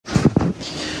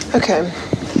Okay,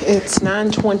 it's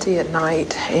 9:20 at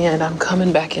night, and I'm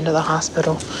coming back into the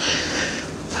hospital.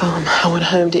 I went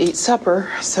home to eat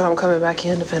supper, so I'm coming back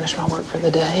in to finish my work for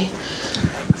the day.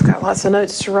 I've got lots of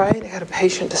notes to write. I got a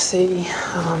patient to see.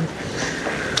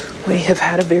 We have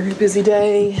had a very busy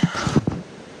day.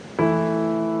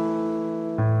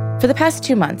 For the past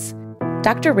 2 months,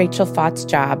 Dr. Rachel Fought's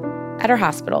job at her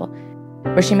hospital,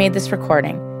 where she made this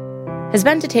recording, has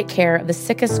been to take care of the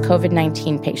sickest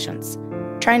COVID-19 patients,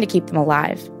 trying to keep them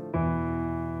alive.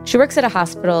 She works at a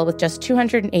hospital with just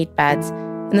 208 beds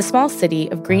in the small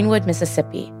city of Greenwood,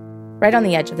 Mississippi, right on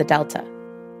the edge of the Delta.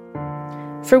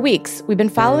 For weeks, we've been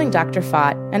following Dr.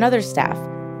 Faught and other staff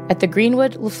at the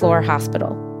Greenwood LaFleur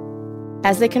Hospital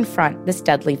as they confront this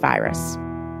deadly virus.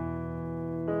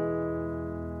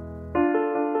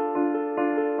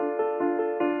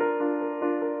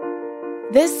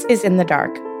 This is In the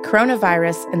Dark,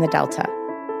 Coronavirus in the Delta.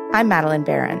 I'm Madeline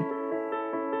Barron.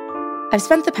 I've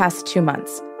spent the past 2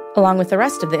 months, along with the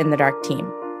rest of the In the Dark team,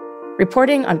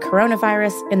 reporting on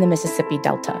coronavirus in the Mississippi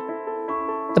Delta,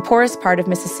 the poorest part of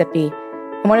Mississippi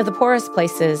and one of the poorest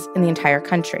places in the entire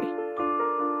country.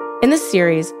 In this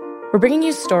series, we're bringing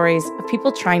you stories of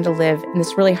people trying to live in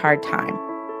this really hard time,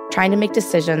 trying to make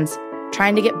decisions,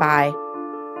 trying to get by,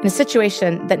 in a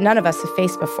situation that none of us have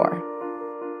faced before.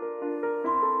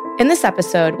 In this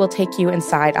episode, we'll take you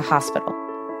inside a hospital,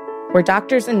 where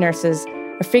doctors and nurses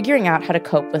are figuring out how to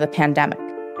cope with a pandemic,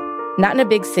 not in a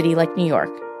big city like New York,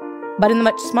 but in the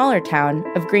much smaller town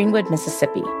of Greenwood,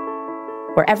 Mississippi,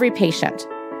 where every patient,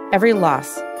 every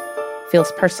loss,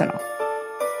 feels personal.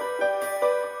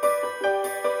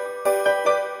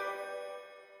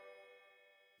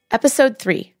 Episode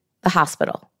 3, The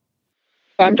Hospital.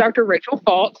 I'm Dr. Rachel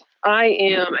Faught. I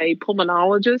am a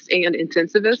pulmonologist and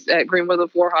intensivist at Greenwood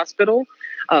LaFleur Hospital,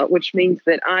 which means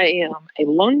that I am a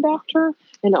lung doctor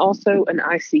and also an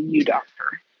ICU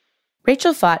doctor.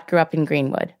 Rachel Faught grew up in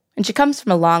Greenwood, and she comes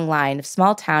from a long line of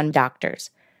small-town doctors.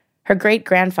 Her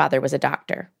great-grandfather was a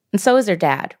doctor, and so is her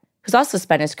dad, who's also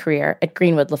spent his career at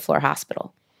Greenwood LaFleur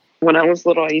Hospital. When I was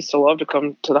little, I used to love to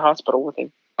come to the hospital with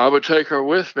him. I would take her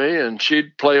with me, and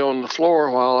she'd play on the floor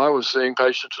while I was seeing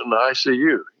patients in the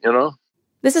ICU,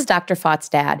 This is Dr. Faught's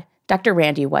dad, Dr.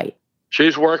 Randy White.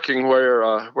 She's working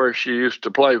where she used to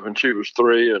play when she was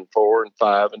 3 and 4 and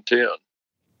 5 and 10.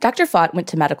 Dr. Faught went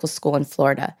to medical school in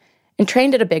Florida and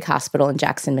trained at a big hospital in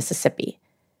Jackson, Mississippi.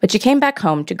 But she came back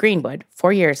home to Greenwood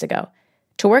 4 years ago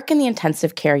to work in the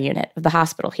intensive care unit of the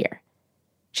hospital here.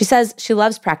 She says she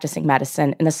loves practicing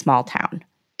medicine in a small town.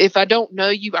 If I don't know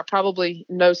you, I probably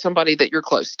know somebody that you're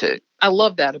close to. I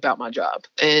love that about my job.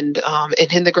 And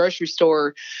in the grocery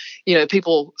store,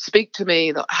 people speak to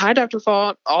me, hi, Dr.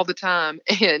 Faught, all the time.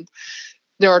 And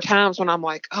there are times when I'm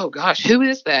like, oh, gosh, who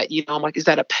is that? I'm like, is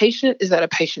that a patient? Is that a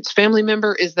patient's family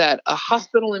member? Is that a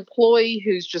hospital employee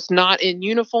who's just not in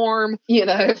uniform?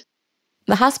 The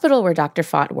hospital where Dr.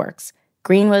 Faught works,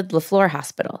 Greenwood LaFleur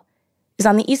Hospital, is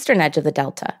on the eastern edge of the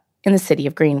Delta in the city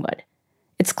of Greenwood.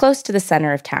 It's close to the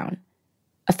center of town,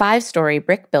 a 5-story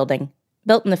brick building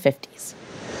built in the 50s.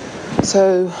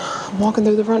 So I'm walking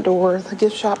through the front door. The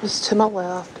gift shop is to my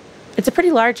left. It's a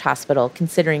pretty large hospital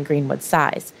considering Greenwood's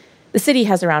size. The city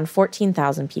has around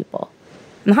 14,000 people.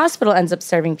 And the hospital ends up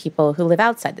serving people who live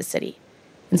outside the city,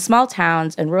 in small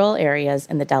towns and rural areas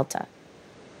in the Delta.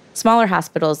 Smaller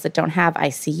hospitals that don't have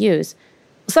ICUs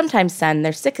will sometimes send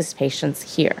their sickest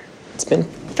patients here. It's been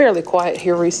fairly quiet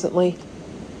here recently.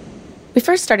 We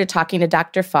first started talking to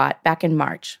Dr. Faught back in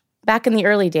March, back in the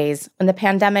early days when the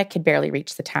pandemic had barely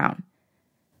reached the town.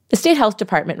 The state health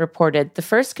department reported the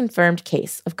first confirmed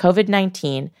case of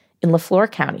COVID-19 in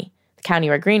LaFleur County, the county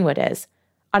where Greenwood is,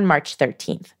 on March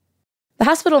 13th. The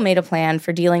hospital made a plan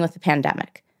for dealing with the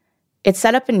pandemic. It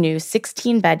set up a new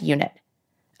 16-bed unit,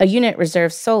 a unit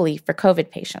reserved solely for COVID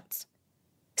patients.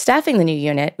 Staffing the new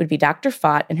unit would be Dr.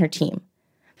 Faught and her team,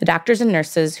 the doctors and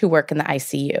nurses who work in the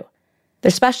ICU. They're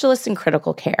specialists in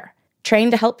critical care, trained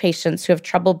to help patients who have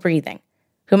trouble breathing,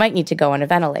 who might need to go on a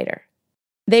ventilator.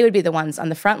 They would be the ones on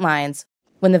the front lines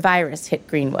when the virus hit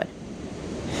Greenwood.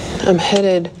 I'm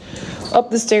headed up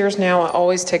the stairs now. I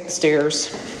always take the stairs.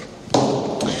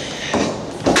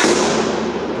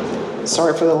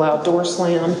 Sorry for the loud door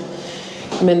slam.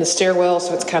 I'm in the stairwell,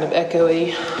 so it's kind of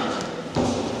echoey.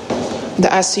 The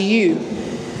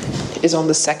ICU is on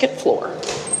the 2nd floor.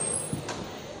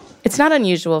 It's not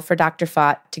unusual for Dr.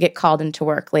 Faught to get called into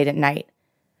work late at night.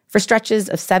 For stretches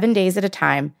of 7 days at a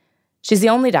time, she's the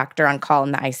only doctor on call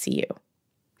in the ICU.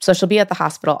 So she'll be at the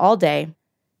hospital all day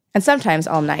and sometimes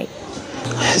all night.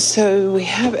 So we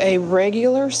have a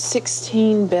regular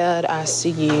 16-bed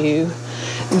ICU.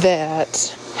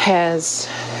 that has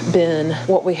been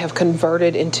what we have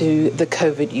converted into the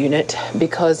COVID unit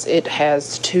because it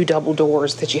has 2 double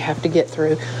doors that you have to get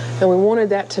through. And we wanted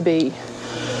that to be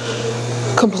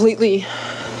completely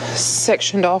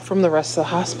sectioned off from the rest of the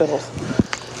hospital.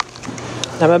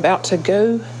 I'm about to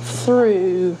go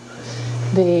through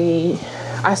the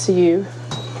ICU,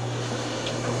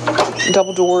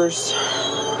 double doors.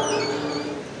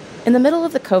 In the middle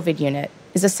of the COVID unit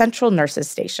is a central nurses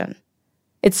station.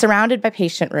 It's surrounded by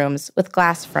patient rooms with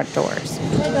glass front doors.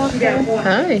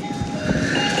 Hi.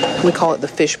 We call it the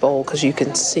fishbowl because you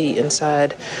can see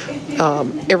inside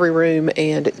every room,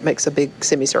 and it makes a big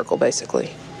semicircle,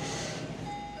 basically.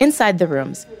 Inside the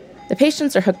rooms, the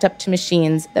patients are hooked up to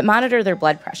machines that monitor their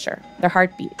blood pressure, their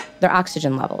heartbeat, their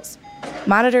oxygen levels.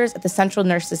 Monitors at the central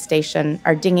nurses station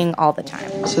are dinging all the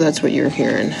time. So that's what you're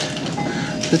hearing.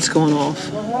 That's going off.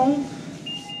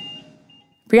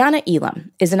 Brianna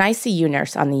Elam is an ICU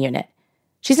nurse on the unit.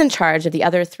 She's in charge of the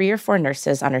other 3 or 4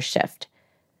 nurses on her shift.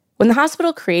 When the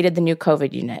hospital created the new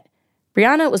COVID unit,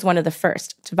 Brianna was one of the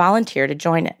first to volunteer to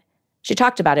join it. She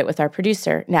talked about it with our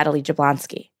producer, Natalie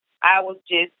Jablonski. I was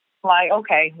just like,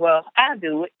 okay, well, I'll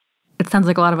do it. It sounds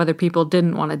like a lot of other people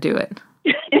didn't want to do it.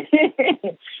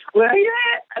 Well,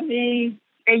 yeah, I mean,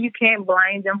 and you can't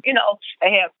blame them. You know,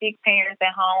 they have sick parents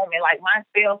at home. And like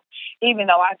myself, even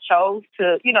though I chose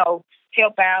to,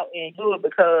 help out and do it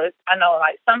because I know,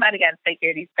 like, somebody got to take care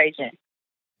of these patients.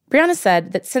 Brianna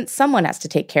said that since someone has to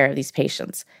take care of these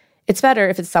patients, it's better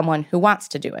if it's someone who wants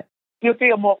to do it. You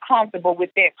feel more comfortable with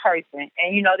that person.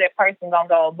 And, that person going to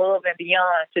go above and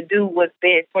beyond to do what's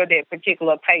best for that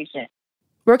particular patient.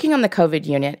 Working on the COVID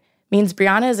unit means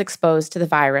Brianna is exposed to the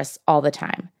virus all the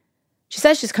time. She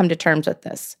says she's come to terms with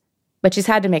this, but she's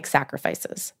had to make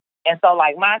sacrifices. And so,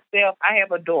 like myself, I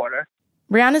have a daughter.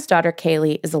 Brianna's daughter,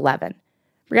 Kaylee, is 11.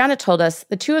 Brianna told us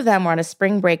the 2 of them were on a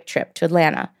spring break trip to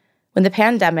Atlanta when the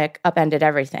pandemic upended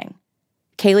everything.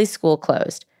 Kaylee's school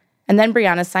closed, and then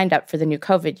Brianna signed up for the new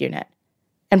COVID unit.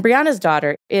 And Brianna's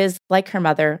daughter is, like her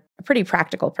mother, a pretty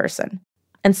practical person.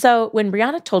 And so when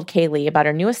Brianna told Kaylee about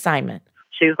her new assignment,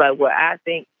 she was like, well, I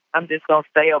think I'm just going to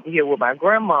stay over here with my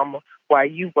grandmama while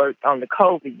you work on the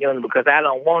COVID unit because I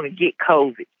don't want to get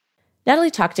COVID.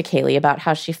 Natalie talked to Kaylee about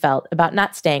how she felt about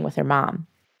not staying with her mom.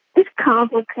 It's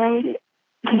complicated.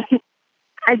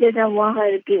 I didn't want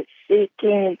her to get sick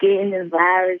and get the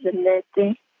virus or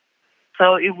nothing.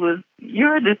 So it was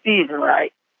your decision,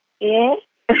 right? Yeah.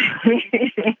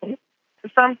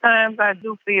 Sometimes I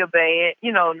do feel bad,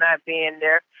 not being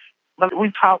there. But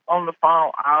we talk on the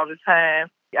phone all the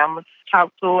time. I'm going to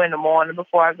talk to her in the morning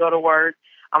before I go to work.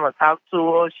 I'm going to talk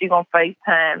to her. She's going to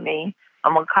FaceTime me.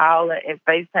 I'm going to call her and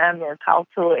FaceTime her and talk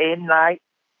to her at night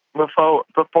before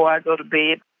I go to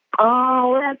bed.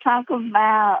 Oh, we'll talk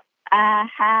about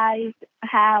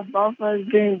how both of us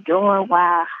been doing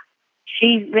while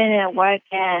she's been at work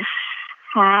and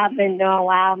how I've been doing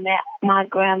while I'm at my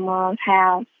grandma's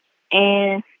house.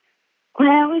 And,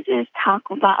 well, we just talk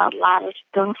about a lot of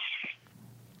stuff.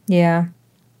 Yeah.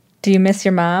 Do you miss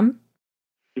your mom?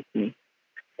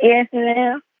 Yes,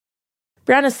 ma'am.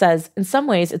 Brianna says, in some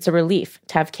ways, it's a relief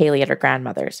to have Kaylee at her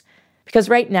grandmother's, because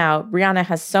right now, Brianna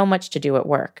has so much to do at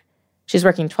work. She's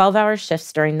working 12-hour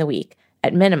shifts during the week,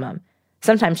 at minimum.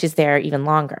 Sometimes she's there even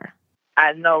longer.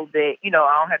 I know that, I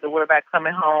don't have to worry about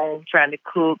coming home, trying to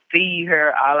cook, feed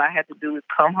her. All I have to do is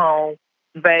come home,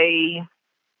 bathe,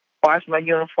 wash my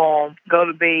uniform, go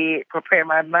to bed, prepare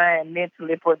my mind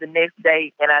mentally for the next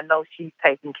day, and I know she's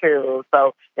taken care of.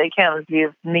 So they kind of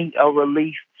give me a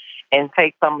relief and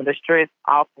take some of the stress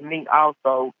off of me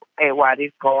also while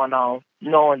this going on,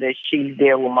 knowing that she's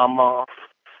there with my mom.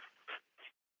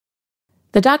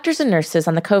 The doctors and nurses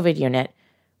on the COVID unit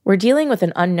were dealing with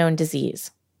an unknown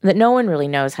disease that no one really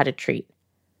knows how to treat.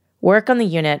 Work on the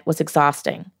unit was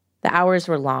exhausting. The hours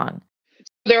were long.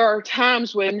 There are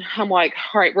times when I'm like,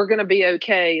 all right, we're going to be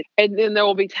okay. And then there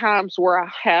will be times where I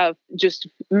have just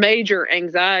major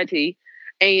anxiety.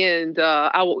 And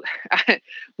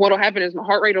what'll happen is my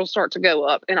heart rate will start to go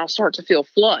up and I'll start to feel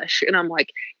flush. And I'm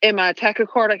like, am I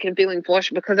tachycardic and feeling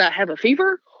flush because I have a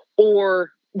fever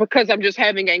or because I'm just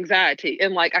having anxiety?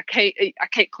 And like, I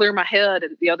can't clear my head.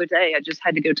 And the other day I just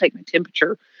had to go take my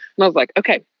temperature. And I was like,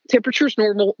 okay, temperature's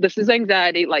normal. This is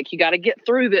anxiety. Like, you got to get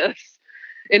through this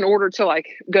in order to like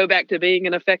go back to being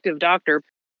an effective doctor.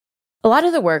 A lot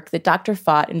of the work that Dr.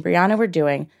 Fott and Brianna were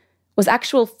doing was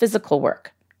actual physical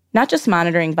work, not just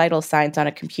monitoring vital signs on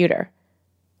a computer.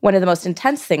 One of the most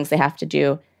intense things they have to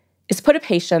do is put a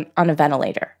patient on a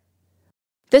ventilator.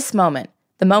 This moment,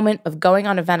 the moment of going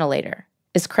on a ventilator,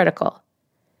 is critical.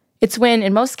 It's when,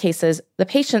 in most cases, the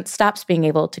patient stops being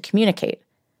able to communicate.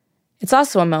 It's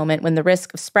also a moment when the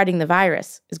risk of spreading the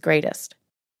virus is greatest.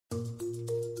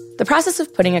 The process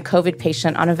of putting a COVID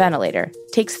patient on a ventilator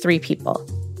takes 3 people.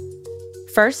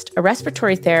 First, a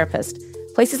respiratory therapist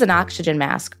places an oxygen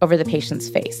mask over the patient's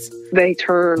face. They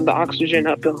turn the oxygen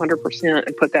up to 100%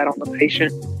 and put that on the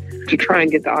patient to try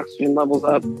and get the oxygen levels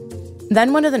up.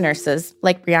 Then one of the nurses,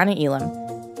 like Brianna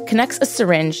Elam, connects a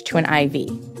syringe to an IV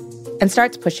and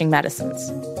starts pushing medicines.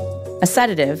 A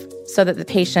sedative so that the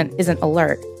patient isn't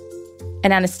alert,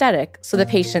 an anesthetic so the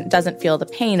patient doesn't feel the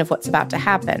pain of what's about to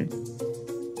happen,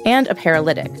 and a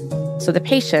paralytic so the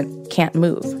patient can't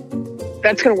move.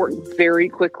 That's going to work very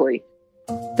quickly.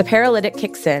 The paralytic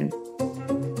kicks in.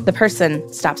 The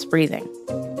person stops breathing.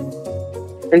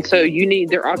 And so you need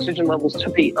their oxygen levels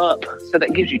to be up, so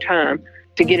that gives you time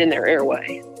to get in their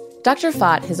airway. Dr.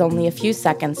 Fott has only a few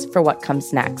seconds for what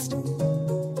comes next.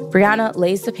 Brianna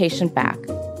lays the patient back.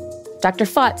 Dr.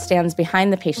 Fott stands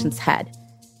behind the patient's head,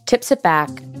 tips it back,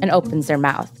 and opens their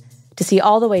mouth to see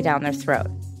all the way down their throat.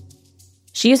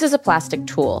 She uses a plastic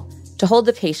tool to hold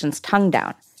the patient's tongue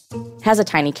down. It has a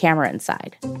tiny camera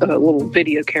inside. A little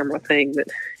video camera thing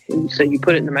so you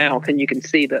put it in the mouth and you can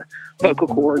see the vocal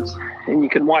cords and you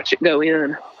can watch it go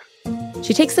in.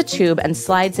 She takes the tube and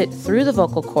slides it through the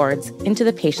vocal cords into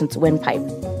the patient's windpipe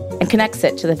and connects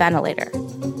it to the ventilator.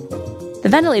 The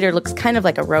ventilator looks kind of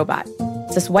like a robot.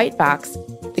 It's this white box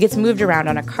that gets moved around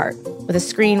on a cart with a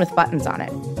screen with buttons on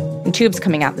it and tubes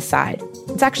coming out the side.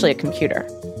 It's actually a computer.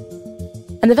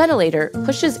 And the ventilator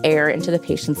pushes air into the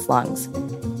patient's lungs.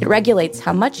 It regulates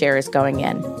how much air is going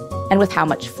in and with how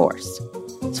much force.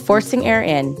 It's forcing air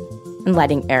in and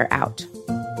letting air out.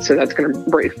 So that's going to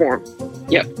breathe for them.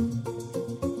 Yep.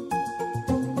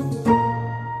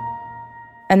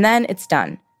 And then it's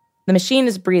done. The machine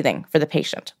is breathing for the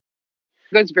patient.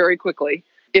 It goes very quickly.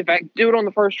 If I do it on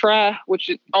the first try, which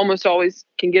it almost always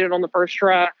can get it on the first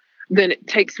try, then it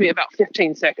takes me about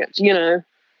 15 seconds,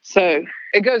 So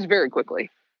it goes very quickly.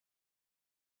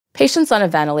 Patients on a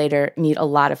ventilator need a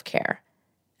lot of care.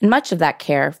 And much of that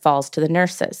care falls to the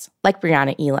nurses, like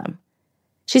Brianna Elam.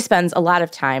 She spends a lot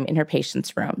of time in her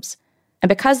patients' rooms. And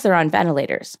because they're on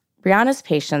ventilators, Brianna's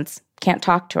patients can't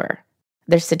talk to her.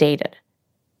 They're sedated.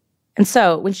 And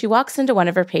so when she walks into one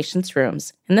of her patients'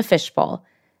 rooms in the fishbowl,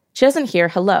 she doesn't hear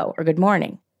hello or good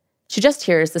morning. She just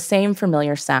hears the same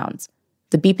familiar sounds,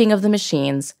 the beeping of the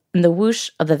machines and the whoosh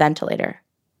of the ventilator.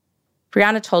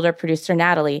 Brianna told our producer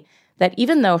Natalie that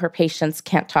even though her patients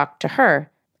can't talk to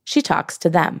her, she talks to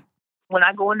them. When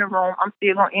I go in the room, I'm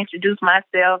still going to introduce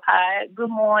myself. Hi, good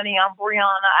morning. I'm Brianna.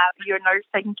 I'll be your nurse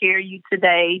taking care of you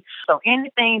today. So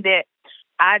anything that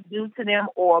I do to them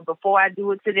or before I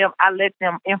do it to them, I let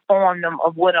them inform them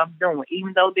of what I'm doing,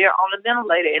 even though they're on a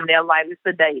ventilator and they're lightly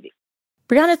sedated.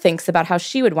 Brianna thinks about how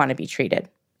she would want to be treated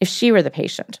if she were the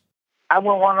patient. I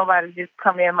wouldn't want nobody to just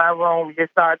come in my room and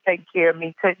just start taking care of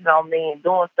me, touching on me and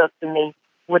doing stuff to me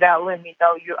without letting me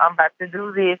know I'm about to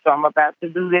do this or I'm about to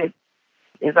do this.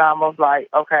 It's almost like,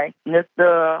 okay,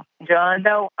 Mr. John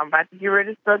Doe, I'm about to get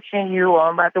ready to suction you or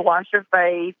I'm about to wash your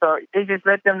face, or they just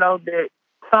let them know that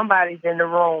somebody's in the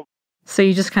room. So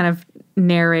you just kind of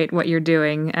narrate what you're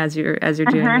doing as you're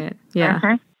doing it. Yeah.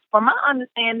 From my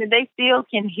understanding, they still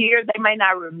can hear. They may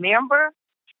not remember,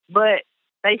 but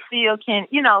they still can,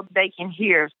 they can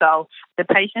hear. So the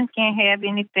patients can't have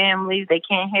any families. They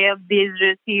can't have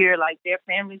visitors here, like their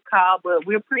families call, but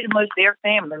we're pretty much their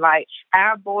family. Like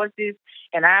our voices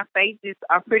and our faces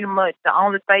are pretty much the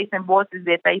only face and voices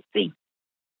that they see.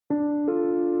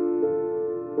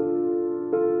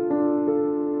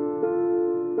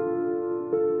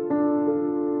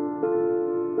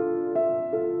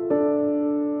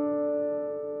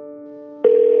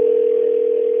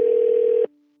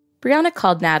 Brianna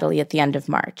called Natalie at the end of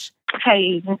March.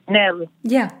 Hey, Natalie.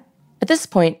 Yeah. At this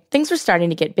point, things were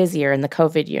starting to get busier in the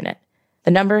COVID unit.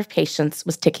 The number of patients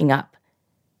was ticking up.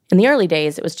 In the early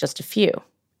days, it was just a few.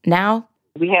 Now,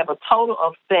 we have a total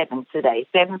of 7 today,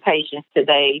 7 patients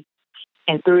today,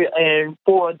 and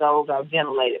 4 of those are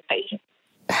ventilated patients.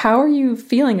 How are you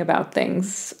feeling about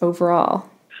things overall?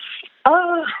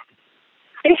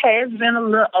 It has been a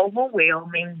little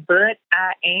overwhelming, but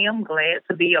I am glad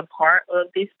to be a part of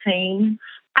this team.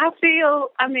 I'm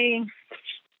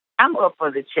up for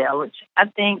the challenge. I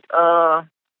think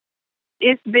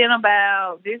it's been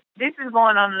about this is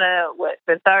going on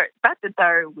about the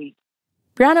third week.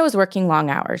 Brianna was working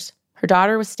long hours. Her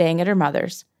daughter was staying at her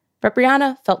mother's, but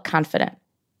Brianna felt confident.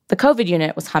 The COVID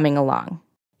unit was humming along.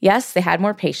 Yes, they had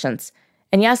more patients,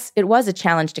 and yes, it was a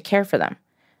challenge to care for them.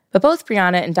 But both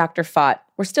Brianna and Dr. Fott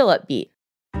were still upbeat.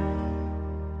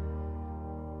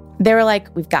 They were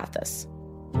like, we've got this.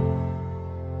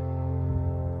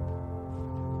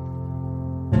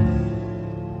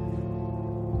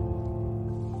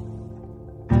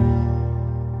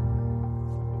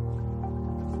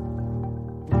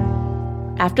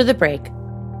 After the break,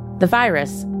 the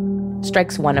virus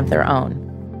strikes one of their own.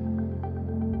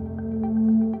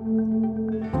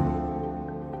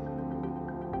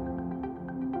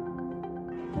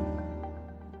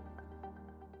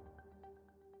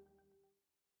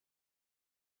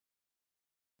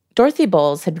 Dorothy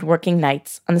Bowles had been working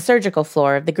nights on the surgical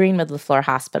floor of the Greenwood LaFleur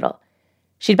Hospital.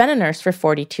 She'd been a nurse for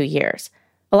 42 years.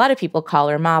 A lot of people call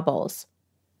her Ma Bowles.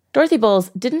 Dorothy Bowles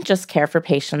didn't just care for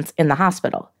patients in the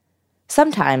hospital.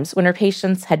 Sometimes, when her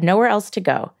patients had nowhere else to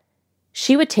go,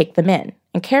 she would take them in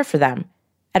and care for them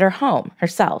at her home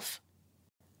herself.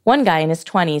 One guy in his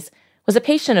 20s was a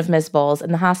patient of Ms. Bowles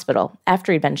in the hospital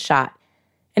after he'd been shot,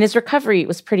 and his recovery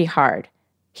was pretty hard.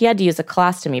 He had to use a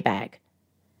colostomy bag.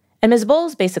 And Ms.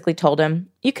 Bowles basically told him,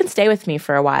 "You can stay with me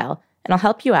for a while, and I'll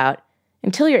help you out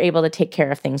until you're able to take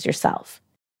care of things yourself."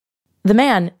 The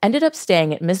man ended up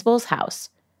staying at Ms. Bowles'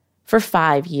 house for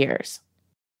 5 years.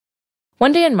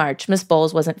 One day in March, Ms.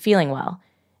 Bowles wasn't feeling well,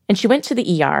 and she went to the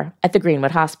ER at the Greenwood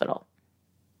Hospital.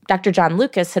 Dr. John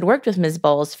Lucas had worked with Ms.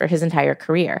 Bowles for his entire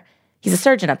career. He's a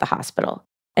surgeon at the hospital,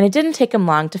 and it didn't take him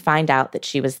long to find out that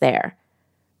she was there.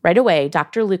 Right away,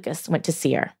 Dr. Lucas went to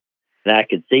see her. And I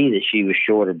could see that she was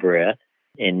short of breath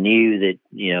and knew that,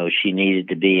 she needed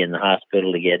to be in the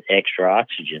hospital to get extra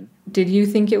oxygen. Did you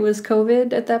think it was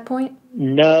COVID at that point?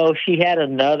 No, she had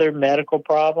another medical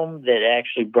problem that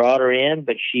actually brought her in,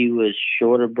 but she was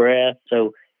short of breath.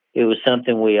 So it was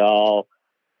something we all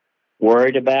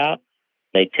worried about.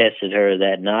 They tested her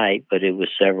that night, but it was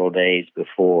several days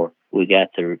before we got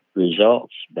the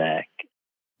results back.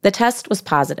 The test was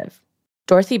positive.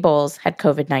 Dorothy Bowles had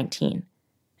COVID-19,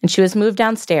 and she was moved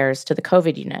downstairs to the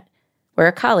COVID unit, where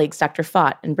her colleagues Dr.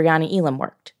 Fott and Brianna Elam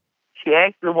worked. She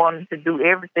actually wanted to do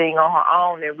everything on her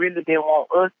own and really didn't want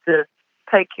us to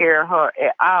take care of her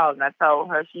at all. And I told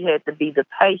her she had to be the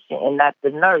patient and not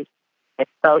the nurse. And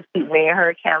so me and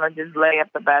her kind of just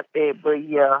laughed about that, but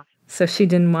yeah. So she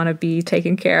didn't want to be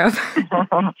taken care of?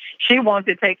 She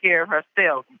wanted to take care of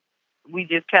herself. We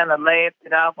just kind of laughed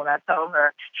it off when I told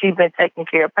her she's been taking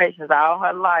care of patients all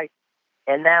her life.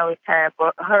 And now it's time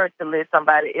for her to let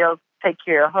somebody else take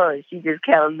care of her. She just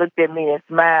kind of looked at me and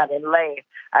smiled and laughed.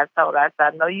 I told her, I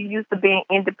said, "I know you used to being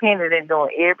independent and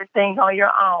doing everything on your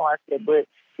own." I said, "But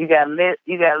you gotta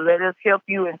let us help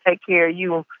you and take care of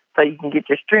you so you can get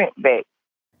your strength back."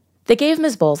 They gave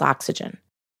Ms. Bowles oxygen.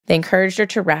 They encouraged her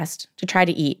to rest, to try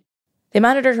to eat. They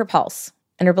monitored her pulse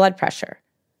and her blood pressure,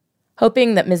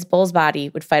 hoping that Ms. Bowles' body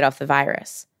would fight off the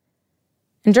virus.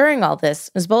 And during all this,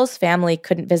 Ms. Bowles' family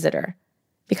couldn't visit her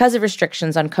because of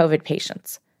restrictions on COVID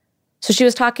patients. So she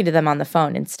was talking to them on the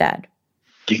phone instead.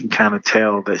 You can kind of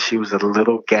tell that she was a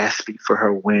little gaspy for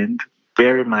her wind,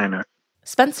 very minor.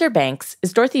 Spencer Banks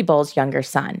is Dorothy Bowles' younger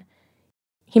son.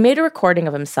 He made a recording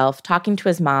of himself talking to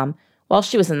his mom while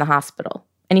she was in the hospital,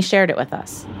 and he shared it with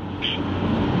us.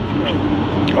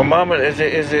 Oh, Mama, is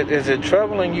it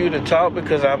troubling you to talk?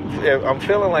 Because I'm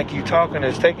feeling like you talking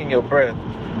is taking your breath,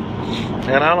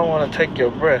 and I don't want to take your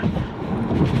breath.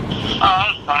 Oh,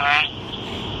 I'm fine.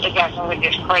 They got me with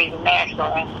this crazy mask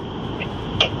on.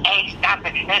 It ain't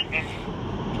stopping nothing.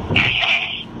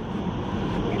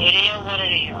 It is what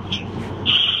it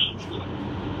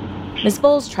is. Ms.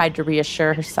 Bowles tried to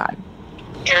reassure her son.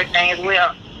 Everything is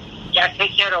well. Y'all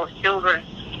take care of those children.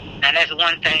 And that's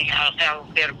one thing I'll have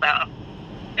a bit about.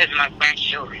 It's my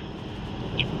grandchildren.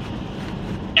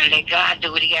 And let God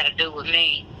do what he got to do with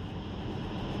me.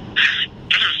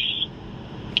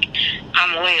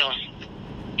 I'm well.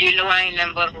 You know I ain't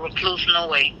nothing but a recluse no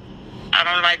way. I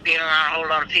don't like being around a whole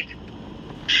lot of people.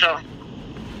 So,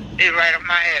 it's right up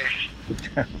my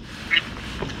alley.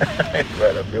 It's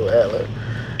right up your alley.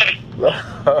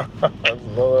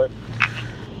 Lord.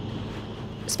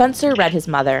 Spencer read his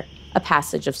mother a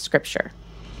passage of scripture.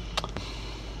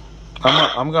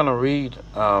 I'm going to read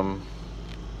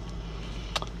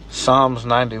Psalms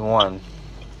 91.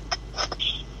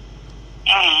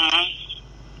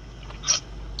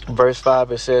 Verse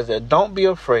 5, it says that don't be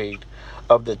afraid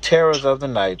of the terrors of the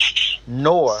night,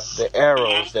 nor the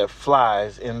arrows that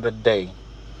flies in the day.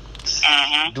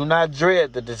 Do not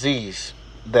dread the disease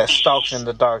that stalks in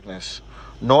the darkness,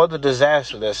 nor the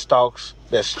disaster that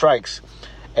strikes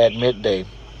at midday.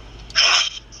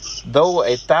 Though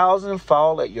 1,000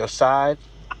 fall at your side,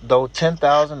 though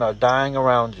 10,000 are dying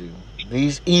around you,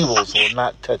 these evils will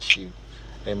not touch you.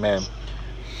 Amen.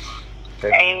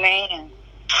 Amen.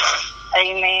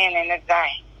 Amen, and it's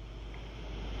right.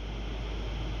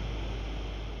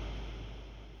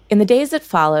 In the days that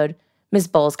followed, Ms.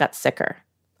 Bowles got sicker.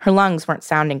 Her lungs weren't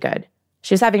sounding good.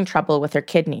 She was having trouble with her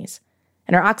kidneys,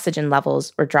 and her oxygen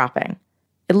levels were dropping.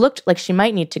 It looked like she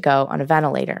might need to go on a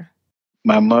ventilator.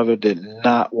 My mother did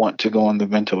not want to go on the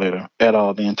ventilator at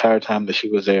all the entire time that she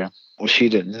was there. She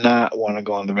did not want to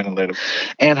go on the ventilator.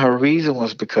 And her reason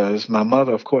was because my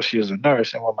mother, of course, she was a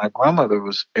nurse. And when my grandmother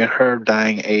was in her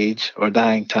dying age or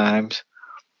dying times,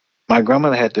 my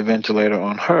grandmother had the ventilator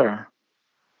on her.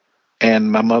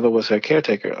 And my mother was her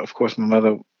caretaker. Of course, my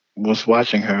mother was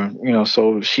watching her,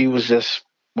 so she was just,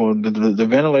 well, the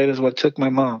ventilator is what took my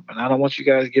mom. And I don't want you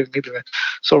guys giving me the.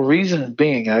 So reason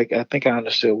being, I think I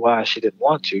understood why she didn't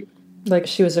want to. Like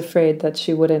she was afraid that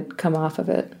she wouldn't come off of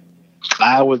it.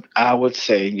 I would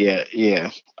say,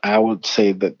 yeah. I would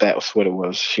say that was what it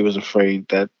was. She was afraid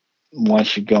that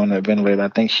once you go on that ventilator, I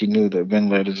think she knew that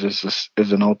ventilators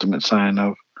is an ultimate sign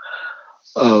of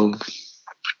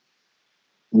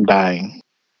dying.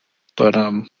 But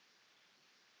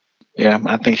yeah,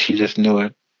 I think she just knew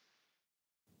it.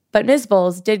 But Ms.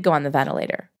 Bowles did go on the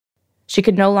ventilator. She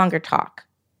could no longer talk,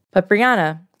 but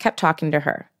Brianna kept talking to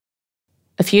her.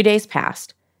 A few days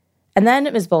passed, and then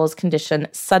Ms. Bowles' condition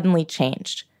suddenly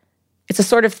changed. It's a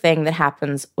sort of thing that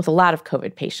happens with a lot of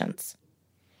COVID patients.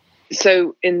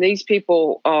 So in these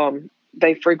people,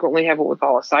 they frequently have what we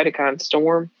call a cytokine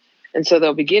storm. And so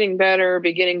they'll be getting better,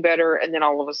 and then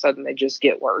all of a sudden they just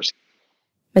get worse.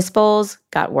 Ms. Bowles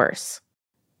got worse.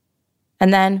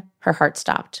 And then her heart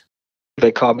stopped.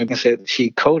 They called me and said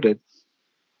she coded.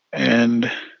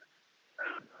 And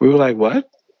we were like, what?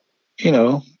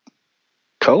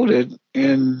 Coded?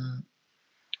 And,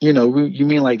 you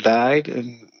mean like died?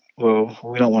 And, well,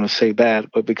 we don't want to say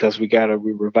that, but because we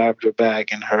revived her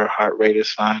back and her heart rate is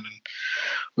fine and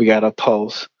we got a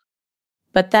pulse.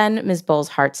 But then Ms. Bowles'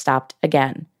 heart stopped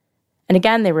again. And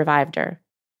again they revived her.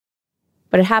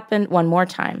 But it happened one more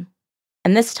time.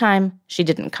 And this time, she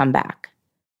didn't come back.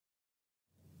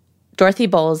 Dorothy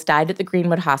Bowles died at the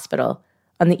Greenwood Hospital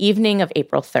on the evening of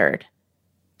April 3rd,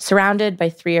 surrounded by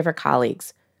 3 of her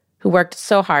colleagues who worked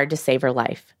so hard to save her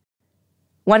life.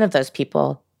 One of those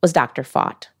people was Dr.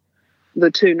 Faught.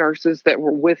 The 2 nurses that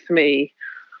were with me,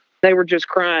 they were just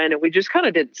crying, and we just kind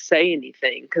of didn't say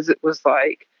anything because it was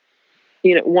like,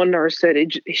 one nurse said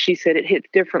she said it hits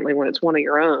differently when it's one of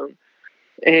your own.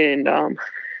 And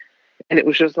it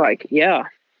was just like, yeah,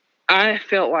 I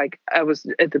felt like I was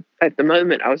at the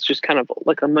moment, I was just kind of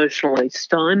like emotionally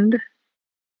stunned.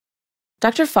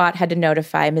 Dr. Faught had to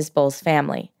notify Ms. Bowles'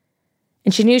 family,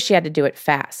 and she knew she had to do it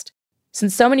fast.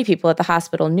 Since so many people at the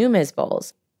hospital knew Ms.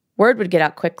 Bowles, word would get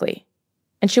out quickly,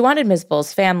 and she wanted Ms.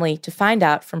 Bowles' family to find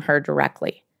out from her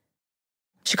directly.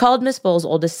 She called Ms. Bowles'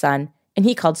 oldest son, and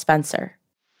he called Spencer.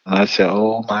 I said,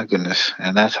 oh my goodness.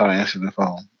 And that's how I answered the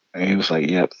phone. And he was like,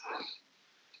 yep,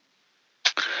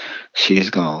 she's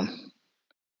gone.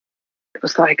 It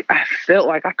was like, I felt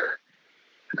like I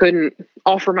couldn't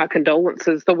offer my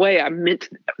condolences the way I meant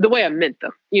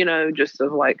them, just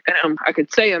of like, I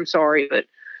could say I'm sorry, but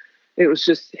it was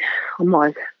just, I'm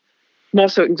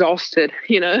also exhausted,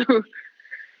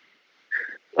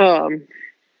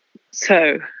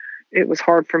 so it was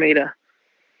hard for me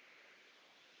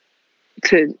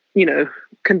to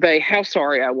convey how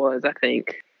sorry I was, I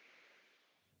think.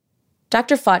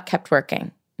 Dr. Faught kept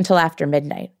working until after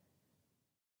midnight.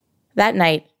 That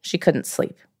night, she couldn't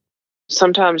sleep.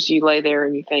 Sometimes you lay there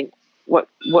and you think, what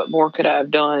more could I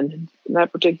have done? In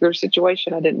that particular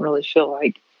situation, I didn't really feel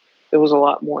like there was a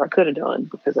lot more I could have done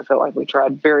because I felt like we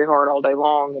tried very hard all day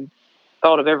long and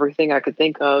thought of everything I could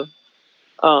think of.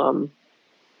 And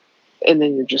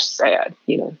then you're just sad,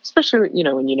 especially,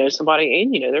 when you know somebody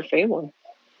and their family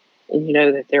and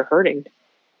that they're hurting.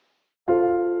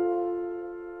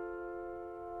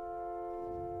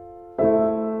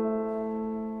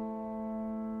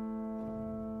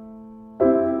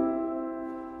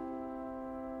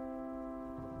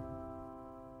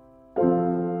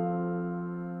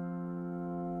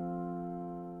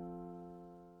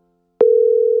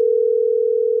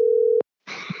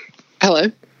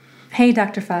 Hello. Hey,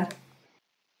 Dr. Faught.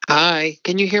 Hi.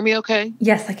 Can you hear me okay?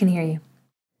 Yes, I can hear you.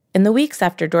 In the weeks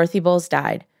after Dorothy Bowles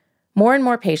died, more and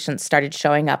more patients started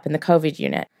showing up in the COVID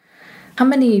unit. How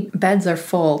many beds are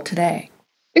full today?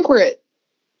 I think we're at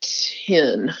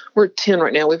 10. We're at 10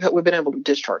 right now. We've been able to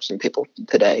discharge some people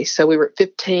today. So we were at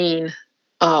 15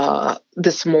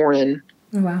 this morning.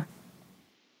 Oh, wow.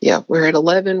 Yeah, we're at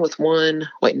 11 with one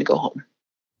waiting to go home.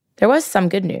 There was some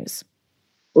good news.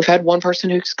 We've had one person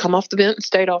who's come off the vent and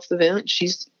stayed off the vent.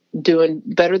 She's doing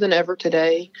better than ever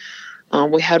today.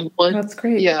 We had one. That's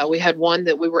great. Yeah, we had one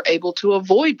that we were able to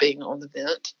avoid being on the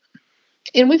vent.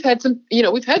 And we've had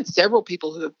we've had several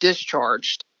people who have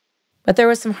discharged. But there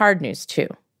was some hard news, too.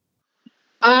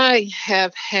 I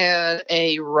have had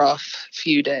a rough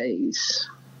few days.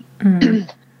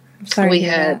 Sorry to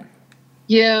hear that.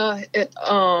 Yeah,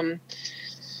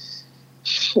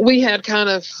 we had kind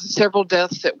of several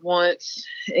deaths at once,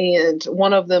 and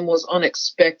one of them was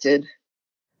unexpected.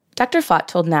 Dr. Fott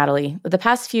told Natalie that the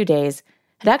past few days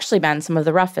had actually been some of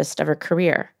the roughest of her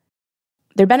career.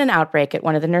 There'd been an outbreak at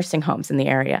one of the nursing homes in the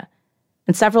area,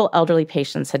 and several elderly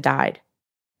patients had died.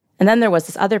 And then there was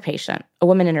this other patient, a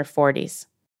woman in her 40s.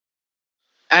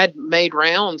 I'd made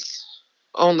rounds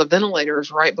on the ventilators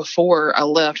right before I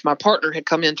left. My partner had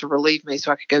come in to relieve me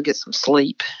so I could go get some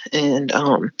sleep. And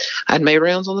I'd made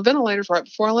rounds on the ventilators right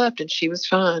before I left, and she was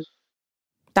fine.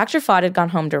 Dr. Fott had gone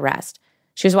home to rest.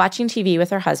 She was watching TV with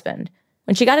her husband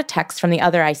when she got a text from the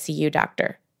other ICU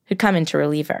doctor who'd come in to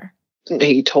relieve her.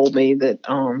 He told me that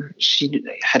she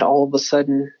had all of a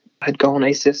sudden had gone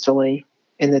asystole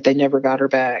and that they never got her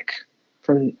back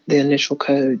from the initial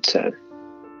code. So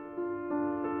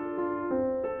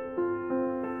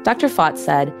Dr. Fott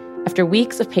said after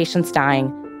weeks of patients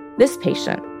dying, this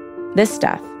patient, this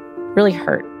death, really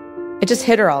hurt. It just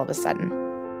hit her all of a sudden.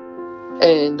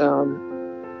 And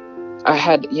I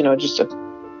had, just a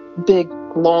big,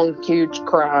 long, huge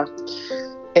cry.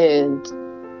 And,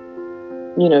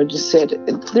 just said,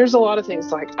 there's a lot of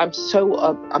things like, I'm so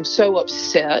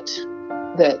upset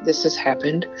that this has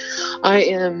happened. I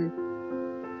am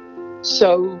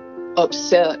so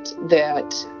upset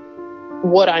that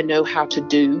what I know how to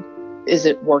do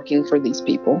isn't working for these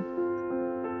people.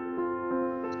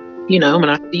 I'm an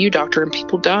ICU doctor and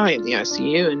people die in the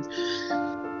ICU, and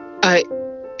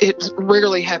it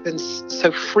rarely happens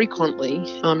so frequently.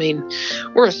 I mean,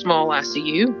 we're a small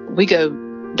ICU. We go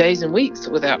days and weeks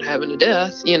without having a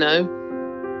death, And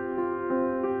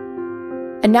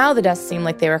now the deaths seemed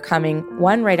like they were coming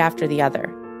one right after the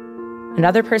other.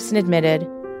 Another person admitted,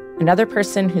 another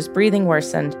person whose breathing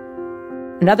worsened,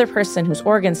 another person whose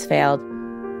organs failed,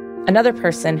 another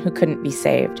person who couldn't be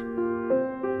saved.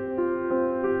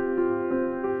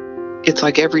 It's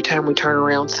like every time we turn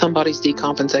around, somebody's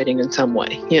decompensating in some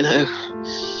way,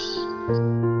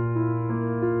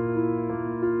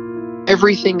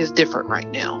 Everything is different right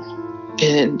now.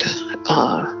 And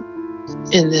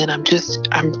then I'm just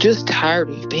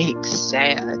tired of being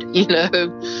sad,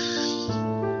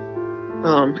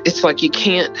 It's like you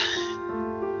can't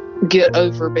get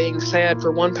over being sad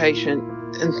for one patient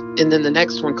and then the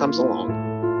next one comes along.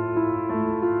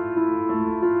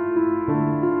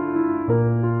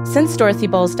 Since Dorothy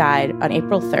Bowles died on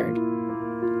April 3rd,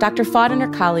 Dr. Fott and her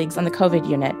colleagues on the COVID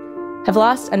unit have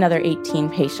lost another 18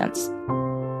 patients.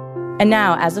 And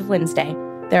now, as of Wednesday,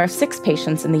 there are 6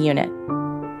 patients in the unit.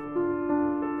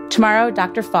 Tomorrow,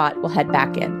 Dr. Fott will head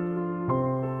back in.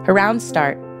 Her rounds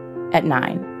start at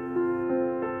 9.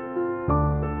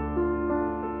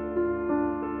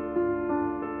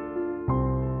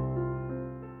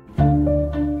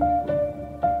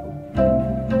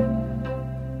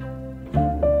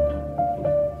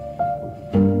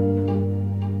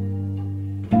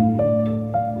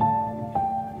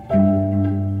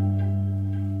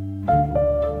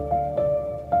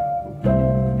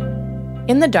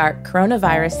 In the Dark,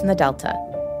 Coronavirus in the Delta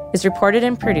is reported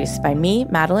and produced by me,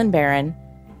 Madeline Barron,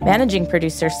 managing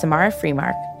producer Samara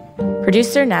Freemark,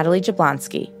 producer Natalie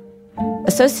Jablonski,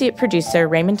 associate producer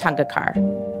Raymond Tungakar,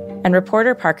 and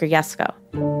reporter Parker Yesko.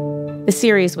 The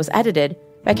series was edited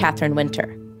by Catherine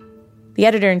Winter. The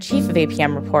editor-in-chief of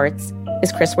APM Reports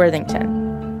is Chris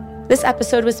Worthington. This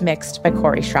episode was mixed by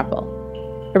Corey Schruppel.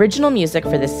 Original music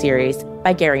for this series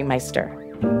by Gary Meister.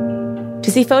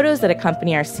 To see photos that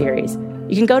accompany our series,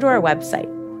 you can go to our website,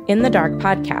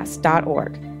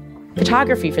 inthedarkpodcast.org.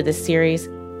 Photography for this series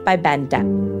by Ben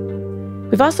Depp.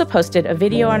 We've also posted a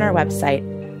video on our website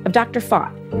of Dr.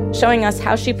 Fott showing us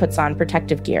how she puts on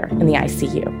protective gear in the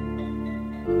ICU.